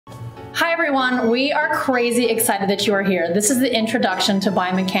Hi everyone, we are crazy excited that you are here. This is the introduction to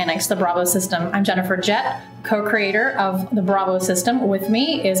Biomechanics, the Bravo system. I'm Jennifer Jett, co-creator of the Bravo system. With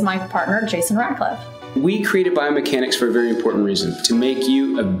me is my partner, Jason Radcliffe. We created Biomechanics for a very important reason, to make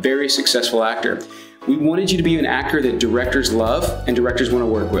you a very successful actor. We wanted you to be an actor that directors love and directors want to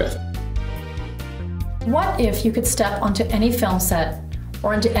work with. What if you could step onto any film set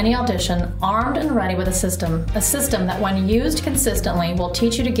or into any audition armed and ready with a system that when used consistently will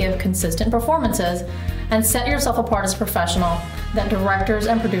teach you to give consistent performances and set yourself apart as a professional that directors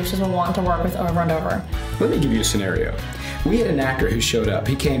and producers will want to work with over and over. Let me give you a scenario. We had an actor who showed up.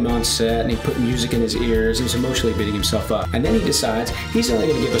 He came on set and he put music in his ears. He was emotionally beating himself up. And then he decides he's only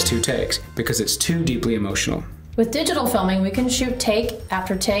going to give us 2 takes because it's too deeply emotional. With digital filming, we can shoot take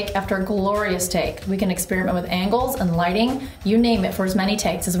after glorious take. We can experiment with angles and lighting, you name it, for as many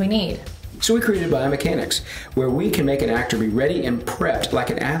takes as we need. So we created Biomechanics, where we can make an actor be ready and prepped like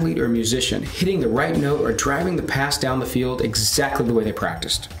an athlete or a musician, hitting the right note or driving the pass down the field exactly the way they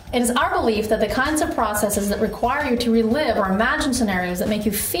practiced. It is our belief that the kinds of processes that require you to relive or imagine scenarios that make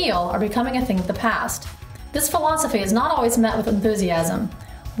you feel are becoming a thing of the past. This philosophy is not always met with enthusiasm.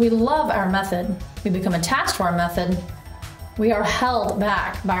 We love our method. We become attached to our method. We are held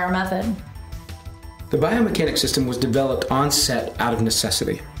back by our method. The Biomechanics system was developed on set out of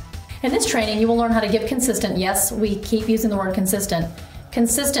necessity. In this training, you will learn how to give consistent, yes, we keep using the word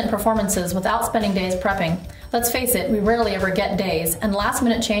consistent performances without spending days prepping. Let's face it, we rarely ever get days, and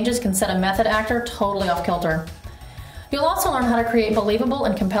last-minute changes can set a method actor totally off kilter. You'll also learn how to create believable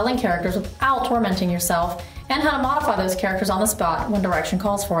and compelling characters without tormenting yourself, and how to modify those characters on the spot when direction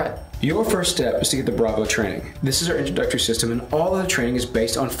calls for it. Your first step is to get the Bravo training. This is our introductory system, and all of the training is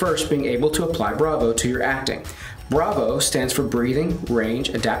based on first being able to apply Bravo to your acting. Bravo stands for breathing, range,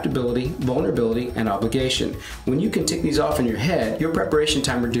 adaptability, vulnerability, and obligation. When you can tick these off in your head, your preparation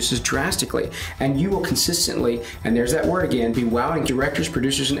time reduces drastically, and you will consistently, and there's that word again, be wowing directors,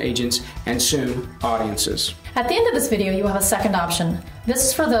 producers, and agents, and soon, audiences. At the end of this video, you have a second option. This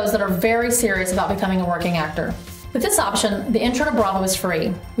is for those that are very serious about becoming a working actor. With this option, the intro to Bravo is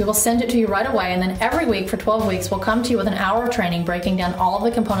free. We will send it to you right away, and then every week for 12 weeks, we'll come to you with an hour of training breaking down all of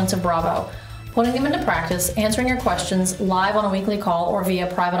the components of Bravo, putting them into practice, answering your questions live on a weekly call or via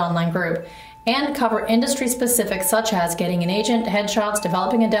private online group, and cover industry specifics such as getting an agent, headshots,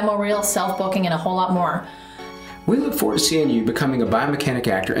 developing a demo reel, self-booking, and a whole lot more. We look forward to seeing you becoming a biomechanic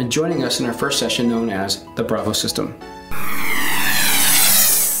actor and joining us in our first session known as the Bravo system.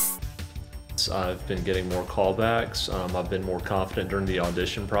 I've been getting more callbacks. I've been more confident during the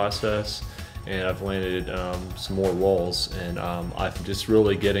audition process, and I've landed some more roles, and I'm just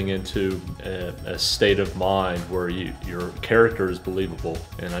really getting into a state of mind where your character is believable,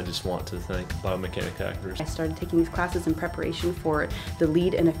 and I just want to thank biomechanic actors. I started taking these classes in preparation for the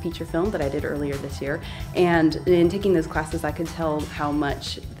lead in a feature film that I did earlier this year, and in taking those classes I could tell how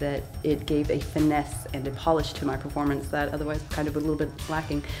much that it gave a finesse and a polish to my performance that otherwise kind of a little bit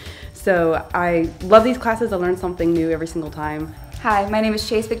lacking. So I love these classes. I learn something new every single time. Hi, my name is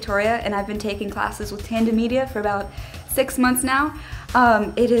Chase Victoria, and I've been taking classes with Tandem Media for about 6 months now.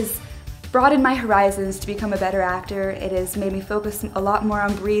 It has broadened my horizons to become a better actor. It has made me focus a lot more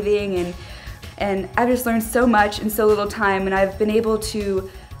on breathing, and I've just learned so much in so little time, and I've been able to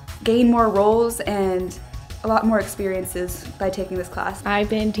gain more roles and a lot more experiences by taking this class. I've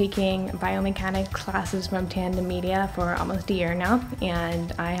been taking biomechanics classes from Tandem Media for almost a year now,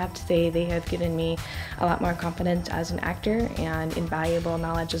 and I have to say they have given me a lot more confidence as an actor and invaluable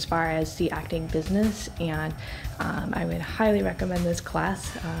knowledge as far as the acting business, and I would highly recommend this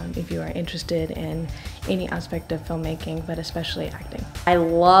class if you are interested in any aspect of filmmaking, but especially acting. I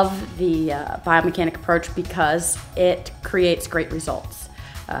love the biomechanic approach because it creates great results.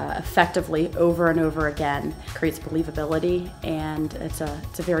 Effectively over and over again, creates believability, and it's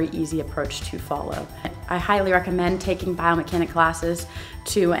a very easy approach to follow. I highly recommend taking biomechanic classes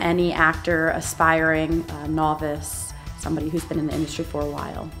to any actor, aspiring, novice, somebody who's been in the industry for a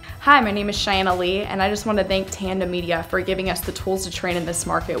while. Hi, my name is Cheyenne Lee, and I just want to thank Tandem Media for giving us the tools to train in this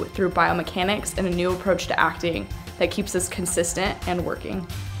market through biomechanics and a new approach to acting that keeps us consistent and working.